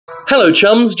Hello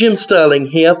chums, Jim Sterling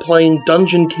here, playing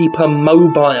Dungeon Keeper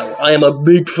Mobile. I am a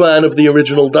big fan of the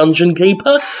original Dungeon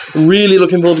Keeper, really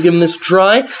looking forward to giving this a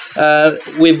try.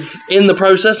 We're in the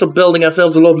process of building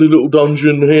ourselves a lovely little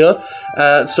dungeon here,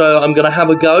 so I'm going to have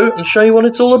a go and show you what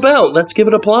it's all about. Let's give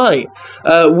it a play.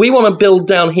 We want to build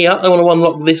down here. I want to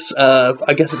unlock this,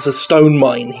 I guess it's a stone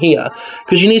mine here,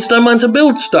 because you need stone mine to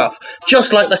build stuff,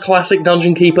 just like the classic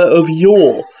Dungeon Keeper of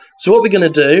yore. So what we're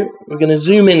going to do, we're going to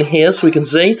zoom in here so we can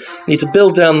see. We need to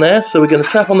build down there, so we're going to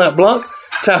tap on that block,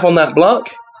 tap on that block.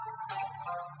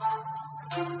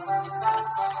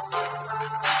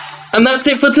 And that's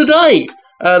it for today.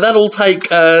 That'll take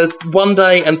 1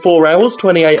 day and 4 hours,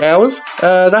 28 hours.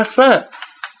 That's that.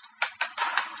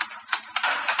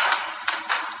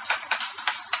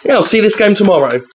 Yeah, I'll see this game tomorrow.